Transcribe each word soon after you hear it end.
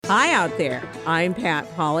Hi out there. I'm Pat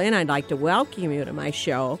Pauley, and I'd like to welcome you to my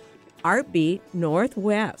show, Artbeat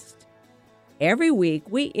Northwest. Every week,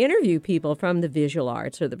 we interview people from the visual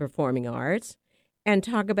arts or the performing arts and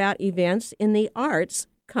talk about events in the arts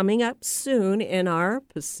coming up soon in our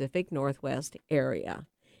Pacific Northwest area.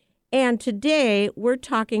 And today, we're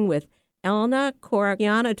talking with Elena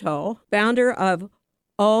Korakianatou, founder of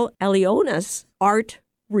O Eleonas Art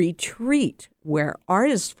Retreat, where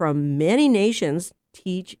artists from many nations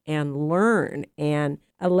teach and learn. And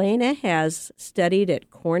Elena has studied at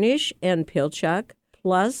Cornish and Pilchuck,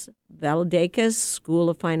 plus Valdecas School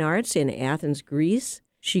of Fine Arts in Athens, Greece.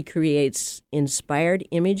 She creates inspired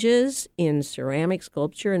images in ceramic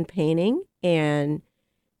sculpture and painting, and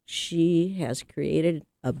she has created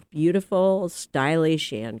a beautiful,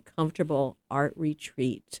 stylish, and comfortable art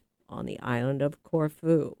retreat on the island of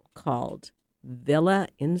Corfu called Villa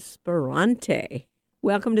Inspirante.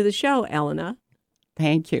 Welcome to the show, Elena.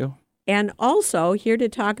 Thank you. And also here to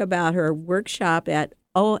talk about her workshop at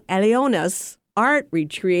O Eleonas Art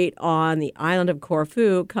Retreat on the island of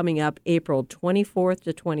Corfu coming up April 24th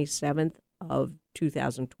to 27th of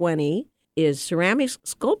 2020 is ceramic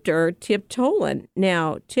sculptor Tip Tolan.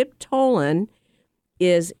 Now, Tip Tolan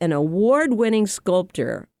is an award-winning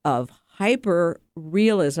sculptor of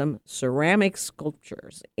hyper-realism ceramic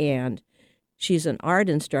sculptures, and she's an art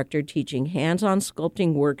instructor teaching hands-on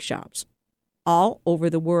sculpting workshops all over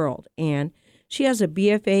the world. And she has a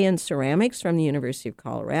BFA in ceramics from the University of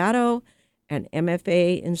Colorado, an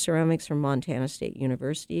MFA in ceramics from Montana State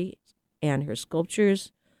University, and her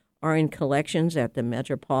sculptures are in collections at the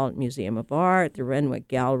Metropolitan Museum of Art, the Renwick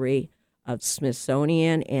Gallery of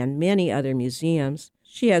Smithsonian, and many other museums.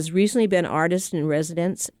 She has recently been artist in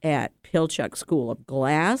residence at Pilchuck School of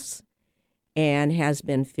Glass and has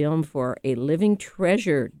been filmed for a Living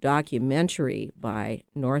Treasure documentary by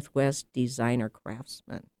Northwest Designer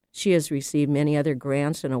Craftsman. She has received many other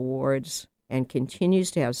grants and awards and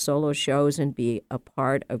continues to have solo shows and be a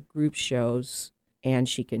part of group shows. And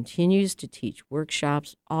she continues to teach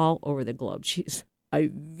workshops all over the globe. She's a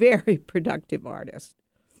very productive artist.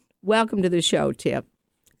 Welcome to the show, Tip.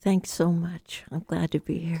 Thanks so much. I'm glad to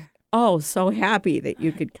be here. Oh, so happy that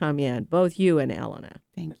you could come in, both you and Elena.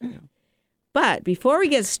 Thank you. But before we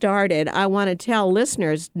get started, I want to tell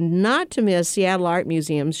listeners not to miss Seattle Art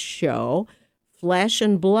Museum's show, Flesh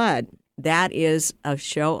and Blood. That is a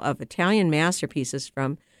show of Italian masterpieces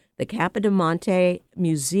from the Capodimonte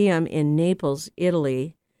Museum in Naples,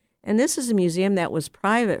 Italy. And this is a museum that was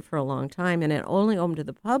private for a long time, and it only opened to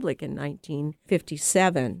the public in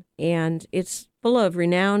 1957. And it's full of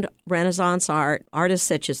renowned Renaissance art. Artists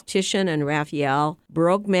such as Titian and Raphael,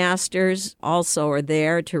 Baroque masters also are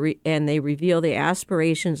there and they reveal the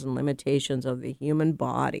aspirations and limitations of the human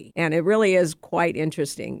body. And it really is quite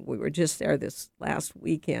interesting. We were just there this last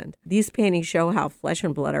weekend. These paintings show how flesh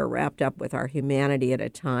and blood are wrapped up with our humanity at a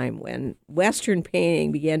time when Western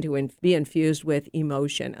painting began to be infused with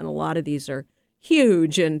emotion. And a lot of these are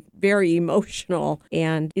huge and very emotional.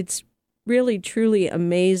 And it's really, truly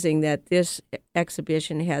amazing that this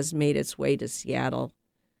exhibition has made its way to Seattle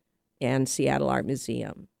and Seattle Art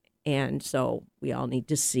Museum. And so we all need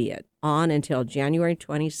to see it on until January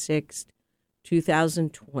 26th,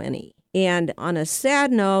 2020. And on a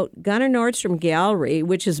sad note, Gunnar Nordstrom Gallery,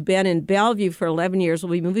 which has been in Bellevue for 11 years,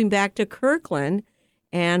 will be moving back to Kirkland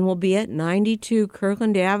and will be at 92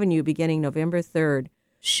 Kirkland Avenue beginning November 3rd,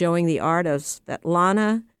 showing the art of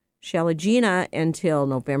Svetlana Shaligina until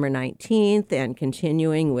November 19th and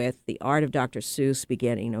continuing with the art of Dr. Seuss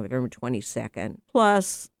beginning November 22nd,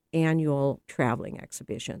 plus annual traveling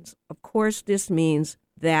exhibitions. Of course, this means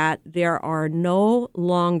that there are no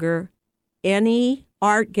longer any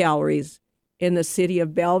art galleries in the city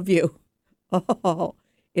of Bellevue. Oh,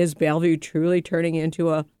 is Bellevue truly turning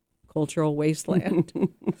into a cultural wasteland?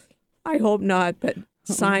 I hope not, but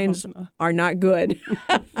signs are not good.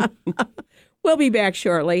 We'll be back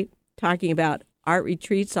shortly talking about art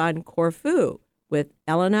retreats on Corfu with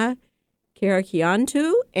Elena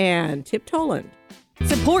Korakianatou and Tip Tolan.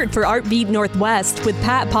 Support for Artbeat Northwest with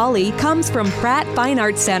Pat Pauley comes from Pratt Fine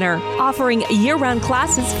Arts Center, offering year-round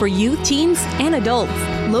classes for youth, teens, and adults.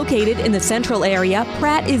 Located in the central area,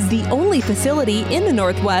 Pratt is the only facility in the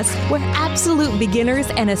Northwest where absolute beginners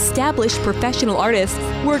and established professional artists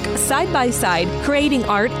work side by side, creating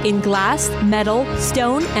art in glass, metal,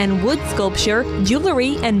 stone, and wood sculpture,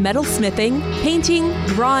 jewelry and metal smithing, painting,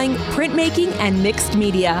 drawing, printmaking, and mixed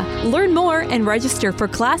media. Learn more and register for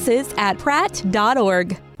classes at pratt.org.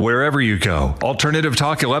 Wherever you go, Alternative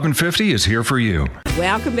Talk 1150 is here for you.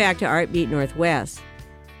 Welcome back to Artbeat Northwest.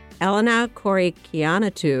 Elena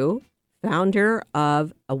Korakianatou, founder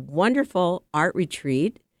of a wonderful art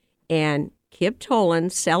retreat and Kip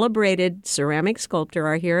Tolan, celebrated ceramic sculptor,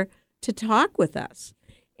 are here to talk with us.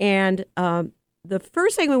 And the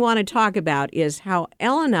first thing we want to talk about is how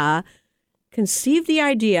Elena conceived the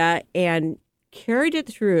idea and carried it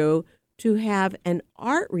through to have an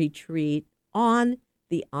art retreat on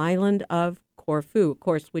the island of Corfu, of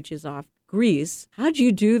course, which is off Greece. How'd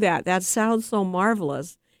you do that? That sounds so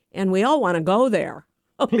marvelous, and we all want to go there.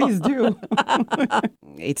 Please do.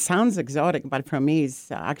 It sounds exotic, but for me,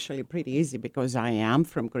 it's actually pretty easy because I am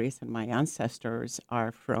from Greece and my ancestors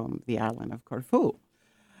are from the island of Corfu.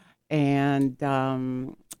 And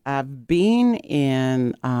I've been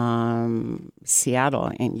in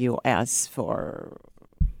Seattle in U.S. for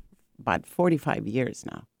about 45 years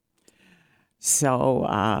now. So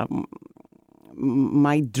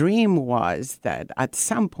my dream was that at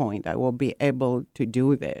some point I will be able to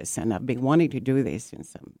do this, and I've been wanting to do this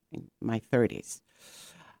since I'm in my 30s.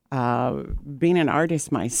 Being an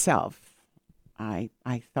artist myself, I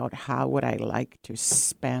thought, how would I like to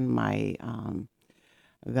spend my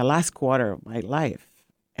the last quarter of my life?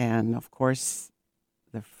 And of course,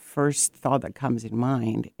 the first thought that comes in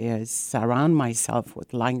mind is surround myself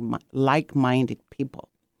with like-minded people.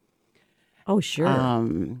 Oh, sure.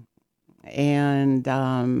 And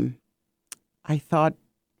I thought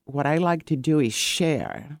what I like to do is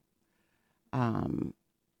share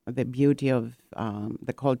the beauty of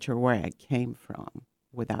the culture where I came from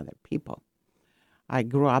with other people. I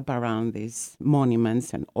grew up around these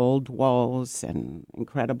monuments and old walls and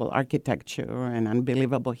incredible architecture and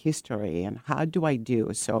unbelievable history. And how do I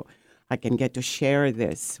do so I can get to share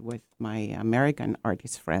this with my American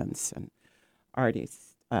artist friends and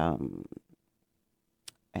artists,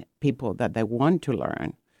 people that they want to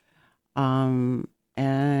learn. And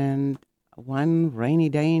one rainy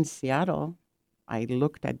day in Seattle, I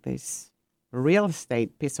looked at this real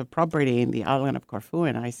estate piece of property in the island of Corfu,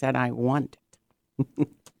 and I said, I want it.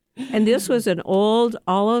 And this was an old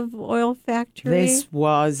olive oil factory? This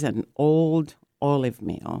was an old olive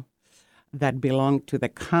mill that belonged to the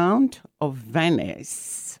Count of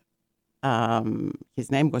Venice.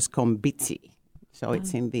 His name was Combizzi. So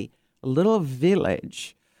it's in the little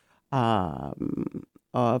village of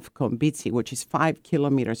Combizzi, which is 5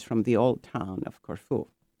 kilometers from the old town of Corfu.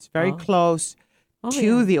 It's very close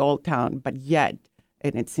to the old town, but yet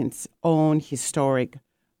it's its own historic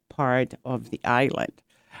part of the island.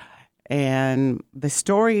 And the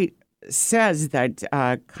story says that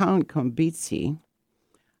Count Combizzi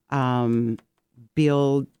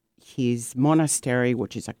built his monastery,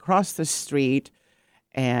 which is across the street,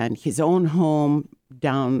 and his own home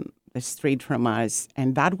down the street from us,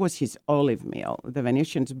 and that was his olive mill. The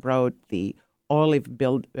Venetians brought the olive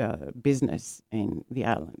business in the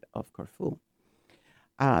island of Corfu.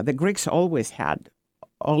 The Greeks always had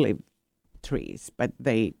olive trees, but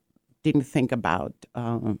they didn't think about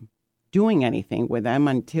doing anything with them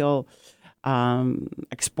until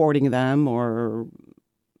exporting them or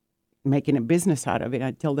making a business out of it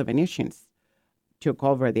until the Venetians took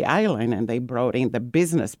over the island and they brought in the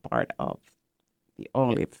business part of the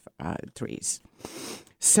olive trees.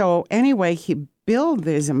 So anyway, he built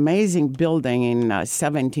this amazing building in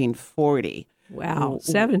 1740. Wow,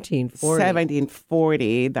 1740.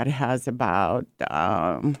 1740 that has about,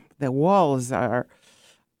 the walls are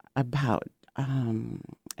about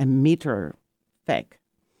a meter thick.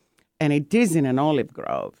 And it is in an olive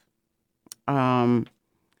grove. And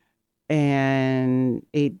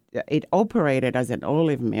it operated as an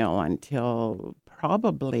olive mill until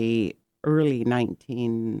probably early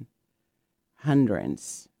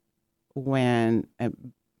 1900s, when a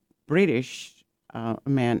British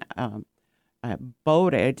man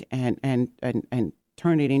bought it and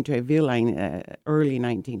turned it into a villa in early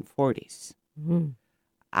 1940s. Mm-hmm.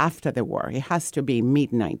 After the war, it has to be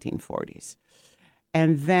mid 1940s,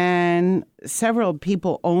 and then several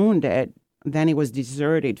people owned it. Then it was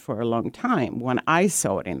deserted for a long time. When I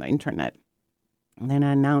saw it in the internet, and then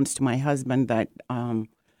I announced to my husband that I'm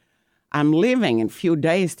leaving in a few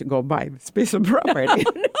days to go buy this piece of property.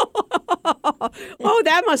 Oh,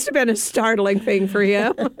 that must have been a startling thing for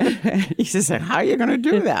him. He said, how are you going to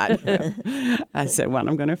do that? I said, well,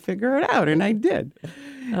 I'm going to figure it out. And I did.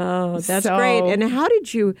 Oh, that's great. And how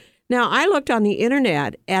did you... Now, I looked on the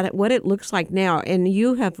internet at what it looks like now, and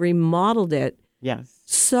you have remodeled it. Yes.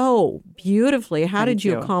 So beautifully. How did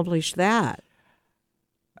you accomplish that?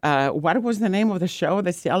 What was the name of the show,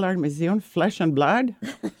 the Seattle Art Museum? Flesh and Blood?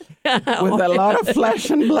 With a lot of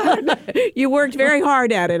flesh and blood. You worked very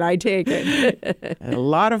hard at it, I take it. A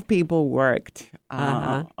lot of people worked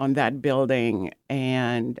on that building,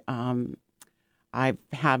 and I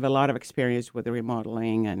have a lot of experience with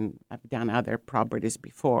remodeling, and I've done other properties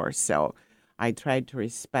before. So I try to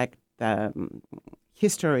respect the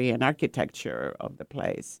history and architecture of the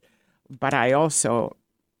place. But I also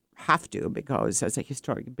have to, because as a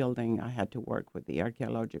historic building, I had to work with the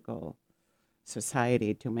Archaeological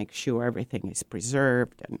Society to make sure everything is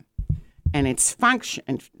preserved and it's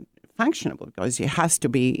functionable, because it has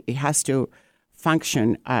to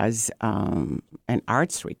function as an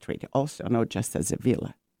arts retreat also, not just as a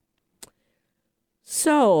villa.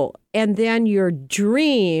 So, and then your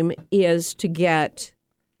dream is to get,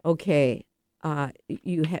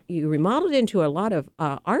 you remodeled into a lot of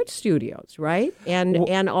art studios, right?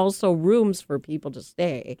 And also rooms for people to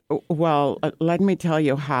stay. Well, let me tell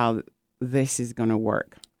you how this is going to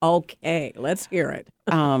work. Okay, let's hear it.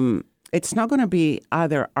 It's not going to be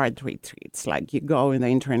other art retreats. Like you go in the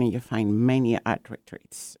internet and you find many art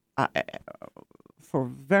retreats. For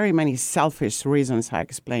very many selfish reasons I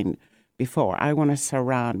explained before, I want to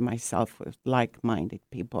surround myself with like-minded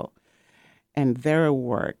people. And their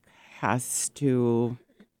work has to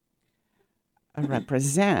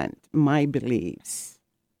represent my beliefs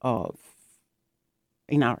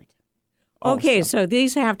in art. Okay, also. so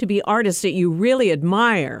these have to be artists that you really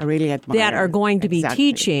admire. I really admire. That are going to be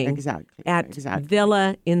teaching at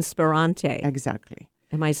Villa Inspirante. Exactly.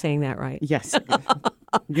 Am I saying that right? Yes.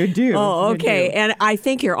 You do. Oh, okay. You do. And I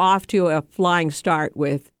think you're off to a flying start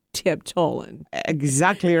with Tip Tolan.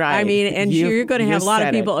 Exactly right. I mean, and you're going to have a lot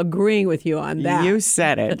of people agreeing with you on that. You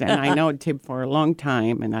said it. And I know Tip for a long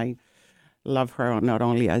time, and I love her not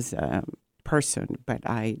only as a person, but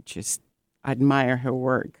I just admire her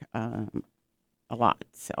work a lot.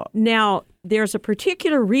 So now, there's a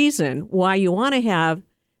particular reason why you want to have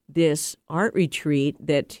this art retreat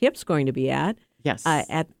that Tip's going to be at. Yes.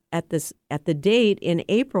 At the date in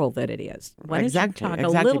April that it is. Why don't you talk a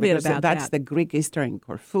little bit about that? That's the Greek Easter in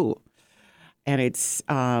Corfu, and it's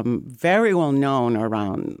very well known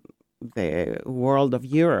around the world of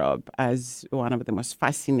Europe as one of the most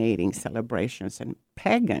fascinating celebrations and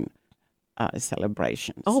pagan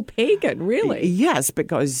celebrations. Oh, pagan, really? Yes,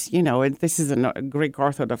 because, this is a Greek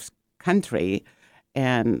Orthodox country,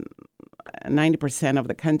 and 90% of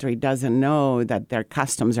the country doesn't know that their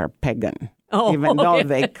customs are pagan, even though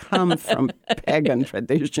they come from pagan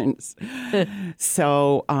traditions.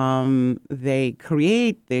 So they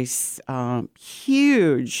create these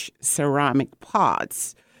huge ceramic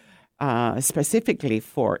pots specifically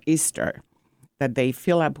for Easter that they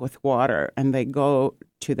fill up with water, and they go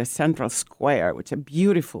to the central square, which is a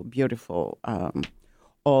beautiful, beautiful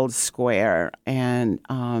old square, and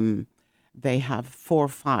they have 4 or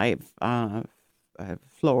 5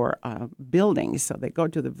 floor buildings. So they go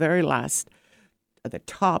to the very last, the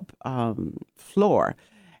top floor,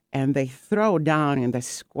 and they throw down in the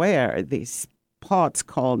square these pots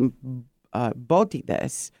called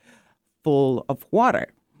botides, full of water,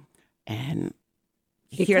 and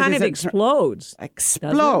it kind of explodes. It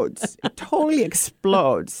totally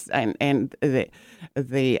explodes, and the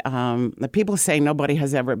people say nobody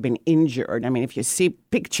has ever been injured. I mean, if you see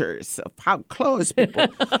pictures of how close people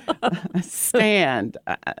stand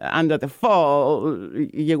under the fall,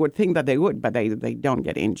 you would think that they would, but they don't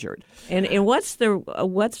get injured. And what's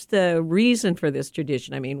the reason for this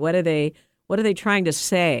tradition? I mean, what are they trying to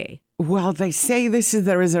say? Well, they say this is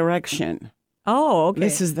the resurrection. Oh, okay.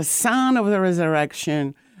 This is the sign of the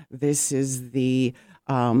resurrection. This is the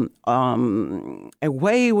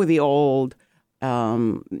away with the old,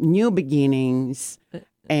 new beginnings,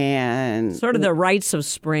 and sort of the rites of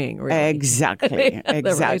spring. Really. Exactly,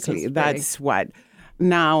 exactly. That's what.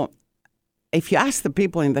 Now, if you ask the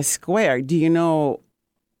people in the square, do you know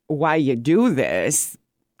why you do this?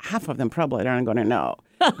 Half of them probably aren't going to know.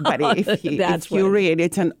 But if you read,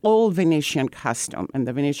 it's an old Venetian custom, and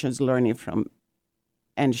the Venetians learn it from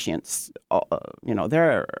ancients,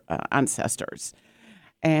 their ancestors.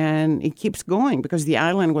 And it keeps going because the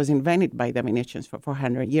island was invented by the Venetians for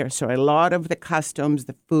 400 years. So a lot of the customs,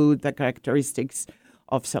 the food, the characteristics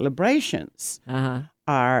of celebrations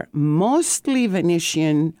are mostly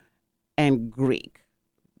Venetian and Greek,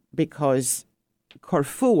 because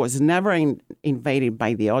Corfu was never invaded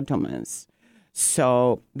by the Ottomans.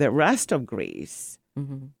 So the rest of Greece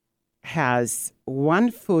has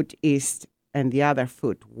 1 foot east and the other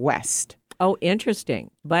foot west. Oh,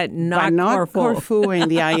 interesting. But not Corfu and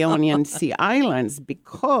the Ionian Sea Islands,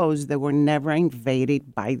 because they were never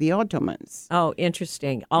invaded by the Ottomans. Oh,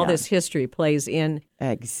 interesting. All this history plays in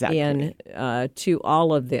to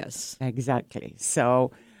all of this. Exactly.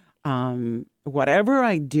 So whatever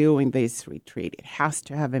I do in this retreat, it has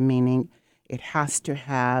to have a meaning. It has to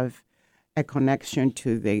have a connection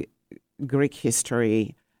to the Greek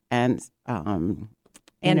history and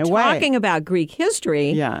And in a way, talking about Greek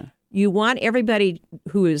history, yeah, you want everybody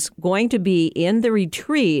who is going to be in the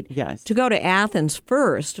retreat yes. to go to Athens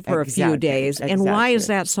first for a few Exactly, days. And why is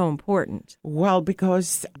exactly. that so important? Well,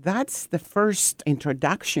 because that's the first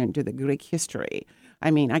introduction to the Greek history.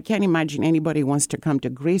 I mean, I can't imagine anybody wants to come to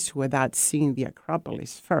Greece without seeing the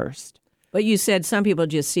Acropolis first. But you said some people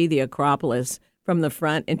just see the Acropolis from the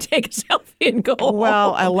front and take a selfie and go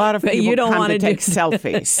Well, a home. lot of But people you don't come want to do take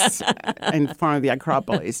selfies in front of the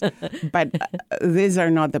Acropolis, but these are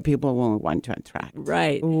not the people we want to attract.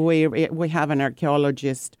 Right. We have an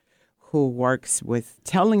archaeologist who works with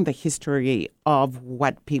telling the history of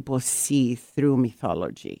what people see through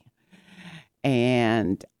mythology.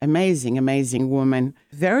 And amazing woman,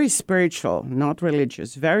 very spiritual, not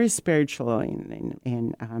religious, very spiritual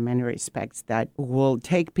in many respects, that will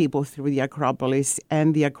take people through the Acropolis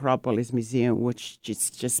and the Acropolis Museum, which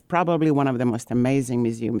is just probably one of the most amazing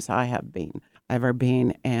museums I have ever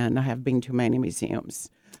been, and I have been to many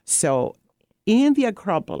museums. So in the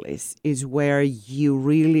Acropolis is where you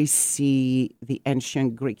really see the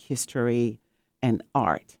ancient Greek history and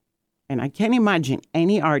art. And I can't imagine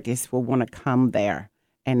any artist will want to come there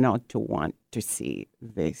and not to want to see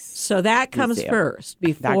this. So that comes museum. first That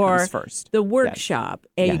before comes first. the workshop,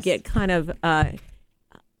 and you Yes. get kind of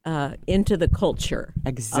into the culture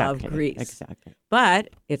Exactly. of Greece. Exactly. But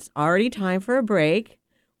it's already time for a break.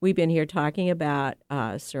 We've been here talking about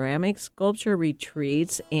ceramic sculpture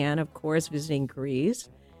retreats and, of course, visiting Greece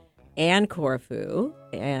and Corfu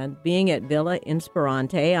and being at Villa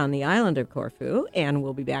Inspirante on the island of Corfu. And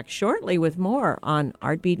we'll be back shortly with more on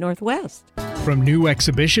Artbeat Northwest. From new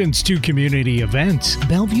exhibitions to community events,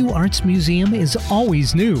 Bellevue Arts Museum is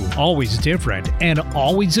always new, always different, and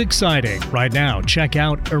always exciting. Right now, check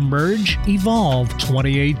out Emerge Evolve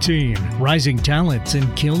 2018, Rising Talents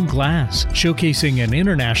in Kiln Glass, showcasing an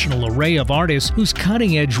international array of artists whose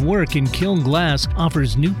cutting-edge work in kiln glass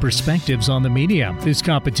offers new perspectives on the medium. This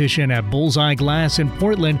competition at Bullseye Glass in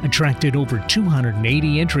Portland attracted over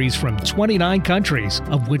 280 entries from 29 countries,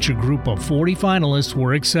 of which a group of 40 finalists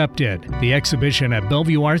were accepted. The exhibition at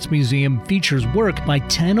Bellevue Arts Museum features work by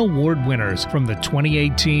 10 award winners from the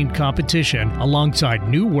 2018 competition, alongside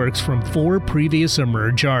new works from 4 previous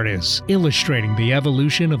Emerge artists, illustrating the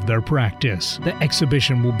evolution of their practice. The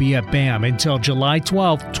exhibition will be at BAM until July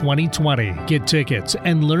 12, 2020. Get tickets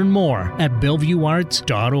and learn more at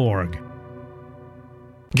bellevuearts.org.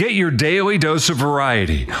 Get your daily dose of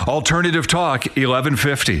variety. Alternative Talk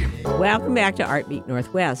 1150. Welcome back to Artbeat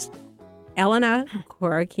Northwest. Elena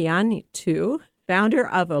Korakianitou, founder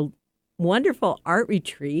of a wonderful art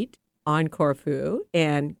retreat on Corfu,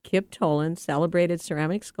 and Kip Tolan, celebrated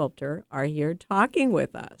ceramic sculptor, are here talking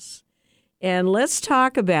with us. And let's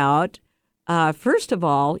talk about, first of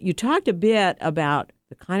all, you talked a bit about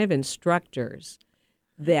the kind of instructors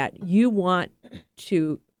that you want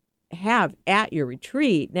to have at your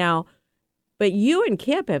retreat. Now, but you and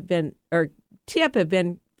Tip have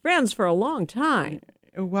been friends for a long time.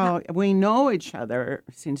 Well, we know each other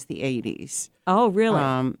since the 80s. Oh,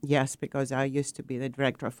 really? Yes, because I used to be the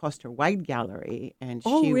director of Foster White Gallery, and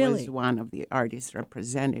Oh, she really? was one of the artists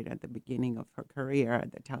represented at the beginning of her career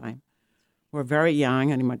at the time. We're very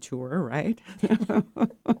young and immature, right?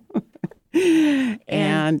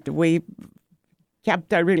 And we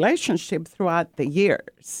kept a relationship throughout the years.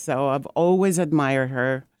 So I've always admired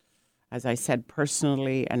her, as I said,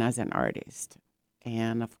 personally and as an artist.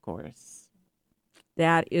 And of course,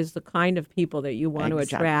 that is the kind of people that you want Exactly.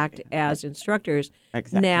 to attract as instructors.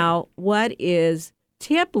 exactly. Now, what is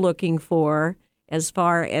Tip looking for as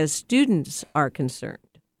far as students are concerned?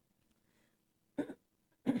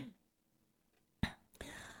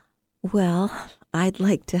 Well, I'd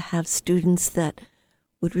like to have students that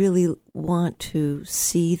would really want to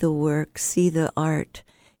see the work, see the art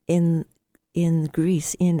in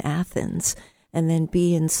Greece, in Athens, and then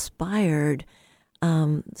be inspired.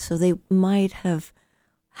 So they might have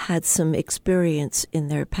had some experience in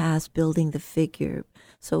their past building the figure.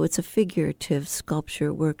 So it's a figurative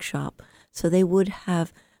sculpture workshop. So they would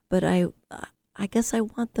have, but I guess I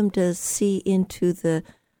want them to see into the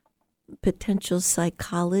potential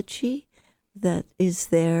psychology that is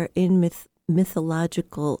there in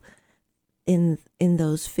mythological in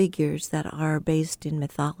those figures that are based in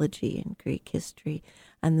mythology and Greek history,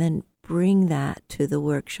 and then bring that to the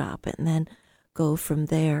workshop, and then go from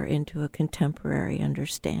there into a contemporary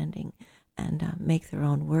understanding and make their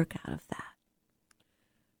own work out of that.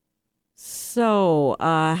 So,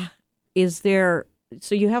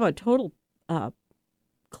 so you have a total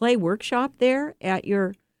clay workshop there at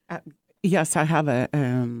your... Yes, I have a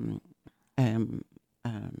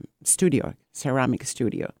studio, ceramic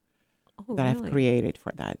studio that I've created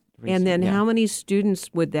for that reason. And then how many students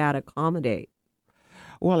would that accommodate?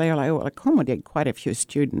 Well, I will accommodate quite a few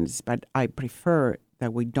students, but I prefer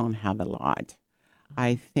that we don't have a lot.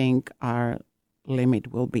 I think our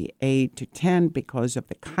limit will be 8 to 10 because of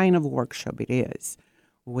the kind of workshop it is.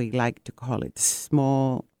 We like to call it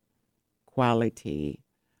small, quality,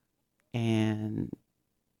 and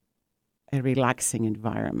a relaxing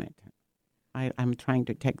environment. I'm trying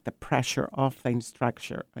to take the pressure off the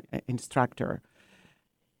instructor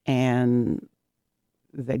and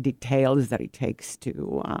the details that it takes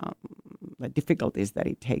to, the difficulties that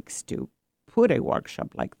it takes to put a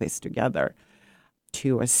workshop like this together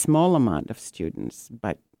to a small amount of students,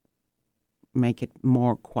 but make it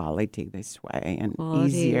more quality this way and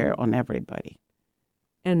easier on everybody.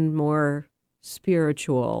 And more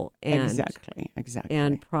spiritual. And, exactly.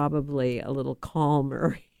 And probably a little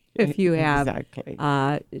calmer if you have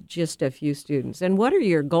just a few students. And what are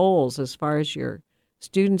your goals as far as your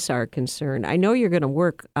students are concerned? I know you're going to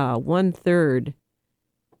work 1/3.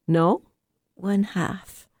 No?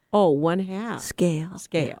 1/2. Oh, 1/2.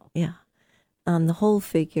 Scale. Yeah. On the whole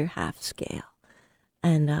figure, half scale.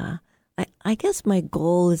 And I guess my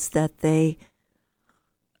goal is that they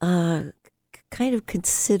kind of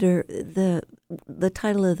consider the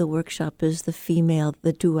title of the workshop is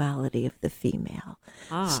the duality of the female.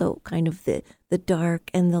 So kind of the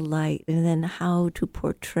dark and the light, and then how to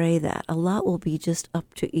portray that. A lot will be just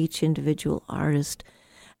up to each individual artist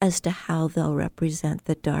as to how they'll represent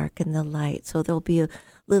the dark and the light. So there'll be a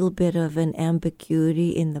little bit of an ambiguity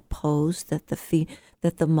in the pose that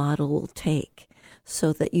the model will take,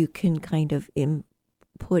 so that you can kind of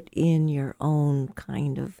put in your own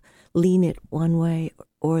kind of lean it one way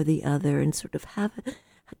or the other, and sort of have it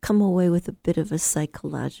come away with a bit of a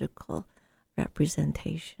psychological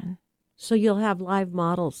representation. So you'll have live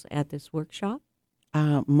models at this workshop?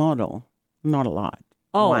 Model, not a lot.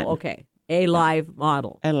 Oh, One. Okay. A live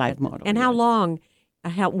model. A live model. And how long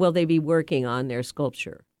will they be working on their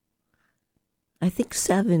sculpture? I think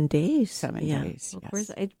 7 days. 7 days, Of yes. course,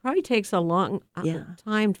 it probably takes a long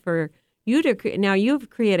time for you to now you've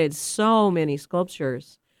created so many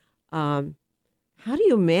sculptures. How do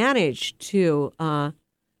you manage to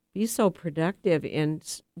be so productive and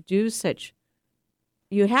do such?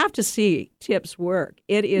 You have to see Tip's work.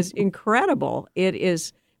 It is incredible.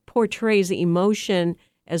 It portrays emotion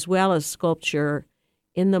as well as sculpture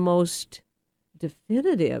in the most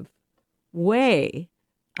definitive way.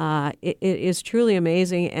 It is truly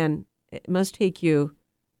amazing, and it must take you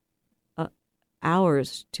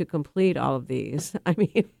hours to complete all of these. I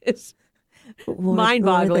mean, it's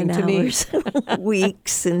mind-boggling to me.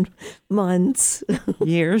 Weeks and months.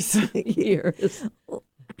 Years. Years.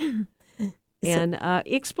 And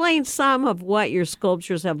explain some of what your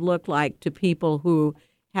sculptures have looked like to people who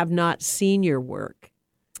have not seen your work,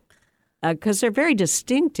 because they're very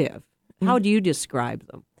distinctive. How do you describe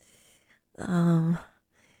them?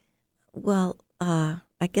 Well,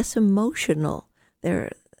 I guess emotional.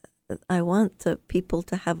 I want the people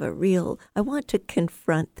to have I want to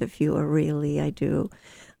confront the viewer, really, I do.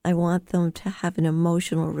 I want them to have an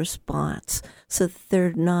emotional response so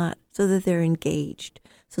that they're engaged.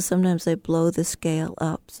 So sometimes I blow the scale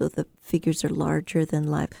up so the figures are larger than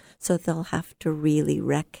life, so they'll have to really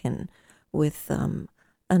reckon with an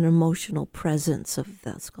emotional presence of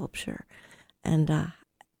the sculpture, and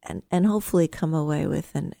hopefully come away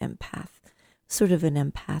with an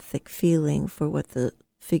empathic feeling for what the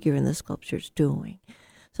figure in the sculpture is doing.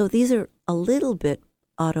 So these are a little bit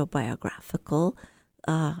autobiographical,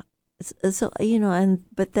 but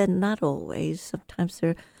then not always. Sometimes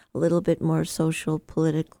they're a little bit more social,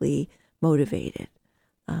 politically motivated.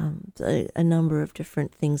 A number of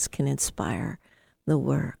different things can inspire the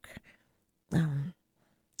work.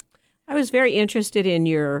 I was very interested in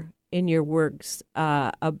your works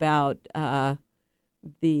about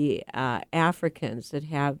the Africans that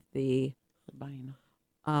have the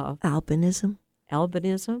albinism.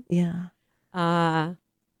 Albinism? Yeah.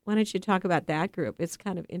 Why don't you talk about that group? It's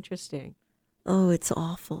kind of interesting. Oh, it's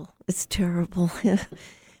awful. It's terrible.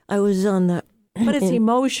 I was on the... But it's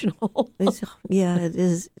emotional. Yeah, it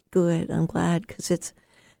is good. I'm glad, because it's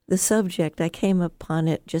the subject. I came upon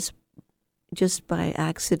it just by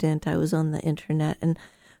accident. I was on the internet and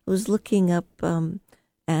I was looking up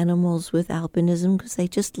animals with albinism because they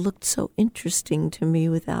just looked so interesting to me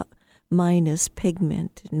without minus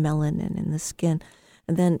pigment and melanin in the skin.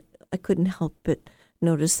 And then I couldn't help but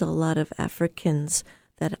notice a lot of Africans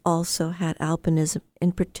that also had albinism,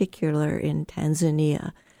 in particular in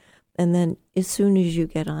Tanzania. And then as soon as you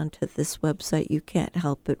get onto this website, you can't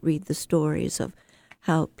help but read the stories of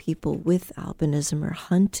how people with albinism are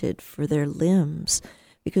hunted for their limbs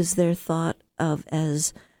because they're thought of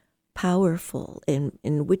as powerful, in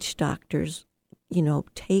witch doctors,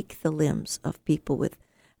 take the limbs of people with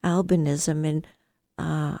albinism and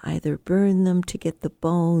either burn them to get the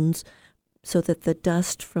bones so that the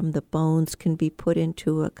dust from the bones can be put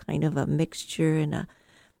into a kind of a mixture and a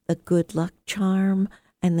good luck charm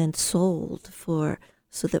and then sold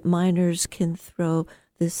so that miners can throw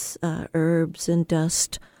this herbs and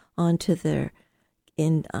dust onto their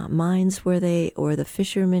mines or the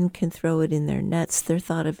fishermen can throw it in their nets. They're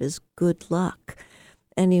thought of as good luck.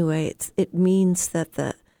 Anyway, it means that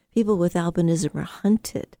the people with albinism are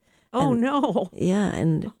hunted. Oh, no. Yeah,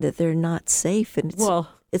 and that they're not safe, and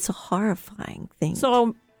it's a horrifying thing.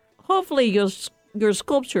 So hopefully your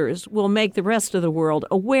sculptures will make the rest of the world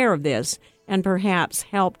aware of this and perhaps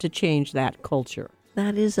help to change that culture.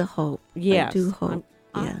 That is a hope. Yes. I do hope.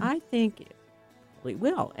 I think we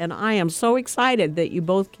will. And I am so excited that you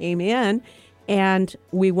both came in, and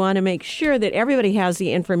we want to make sure that everybody has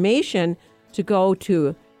the information to go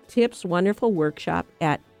to Tip's wonderful workshop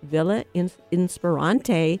at Villa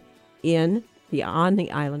Inspirante on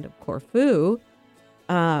the island of Corfu.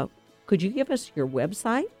 Could you give us your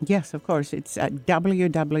website? Yes, of course. It's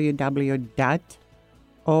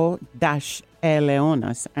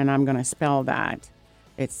www.o-eleonas, and I'm going to spell that.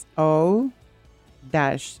 It's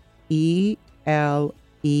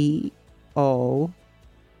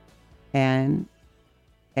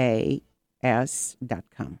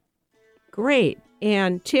O-ELEONAS.com. Great.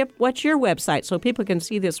 And Tip, what's your website so people can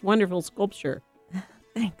see this wonderful sculpture?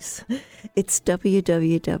 Thanks. It's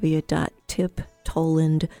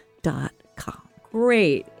www.tiptoland.com.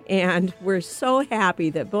 Great. And we're so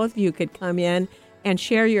happy that both of you could come in and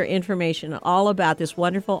share your information all about this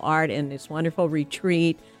wonderful art and this wonderful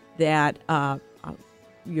retreat that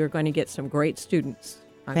you're going to get some great students,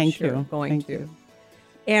 I'm sure, going to.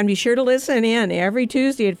 And be sure to listen in every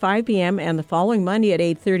Tuesday at 5 p.m. and the following Monday at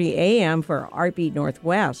 8:30 a.m. for Artbeat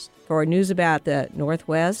Northwest for news about the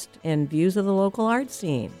Northwest and views of the local art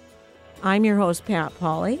scene. I'm your host, Pat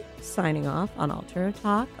Pauley, signing off on Alterna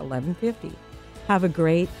Talk 1150. Have a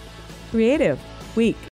great, creative week.